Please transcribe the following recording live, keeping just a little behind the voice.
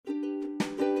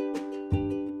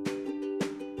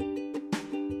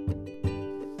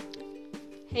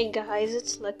Hey guys,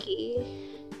 it's Lucky.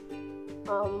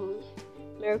 Um,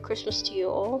 Merry Christmas to you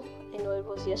all. I know it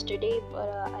was yesterday, but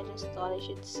I just thought I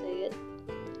should say it.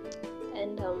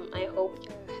 And I hope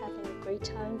you're having a great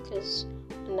time because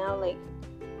we're now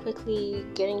quickly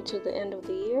getting to the end of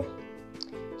the year.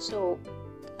 So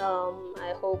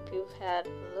I hope you've had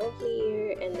a lovely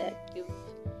year and that you've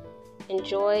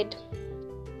enjoyed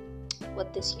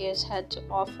what this year's had to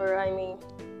offer. I mean,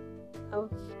 I've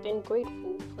been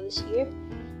grateful for this year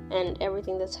and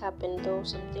everything that's happened, though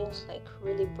some things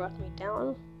really brought me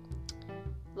down.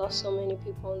 Lost so many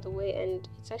people on the way, and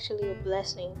it's actually a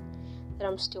blessing that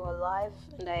I'm still alive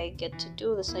and I get to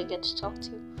do this. I get to talk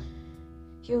to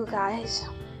you guys,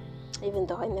 even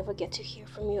though I never get to hear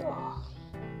from you.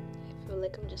 I feel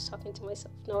like I'm just talking to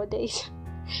myself nowadays.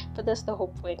 But that's the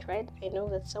whole point, right? I know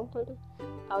that someone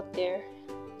out there,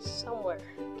 somewhere,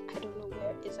 I don't know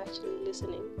where, is actually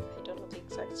listening. I don't know the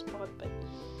exact spot, but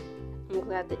I'm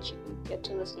glad that you get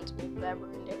to listen to me blabber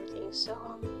and everything. So,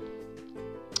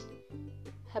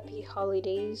 happy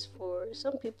holidays for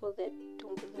some people that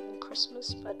don't believe in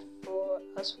Christmas, but for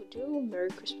us who do, Merry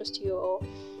Christmas to you all.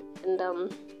 And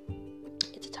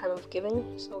it's a time of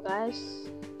giving. So, guys,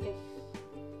 if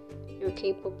you're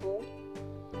capable,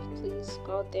 please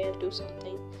go out there and do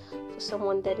something for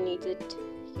someone that needs it.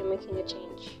 You're making a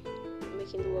change. You're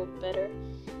making the world better,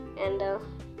 and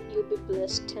you'll be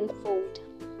blessed tenfold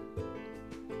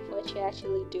for what you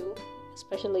actually do,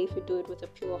 especially if you do it with a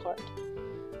pure heart.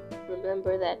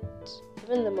 Remember that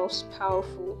even the most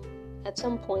powerful, at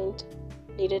some point,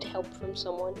 needed help from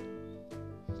someone,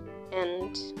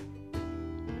 and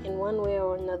in one way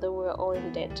or another, we're all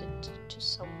indebted to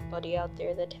somebody out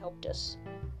there that helped us.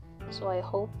 So I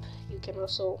hope you can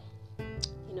also,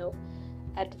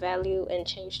 add value and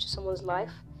change to someone's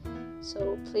life.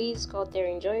 So please go out there,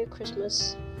 enjoy your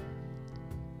Christmas,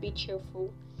 be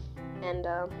cheerful, and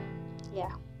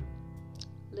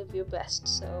live your best.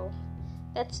 So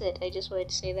that's it. I just wanted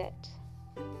to say that.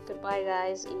 Goodbye,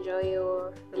 guys. Enjoy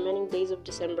your remaining days of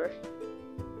December.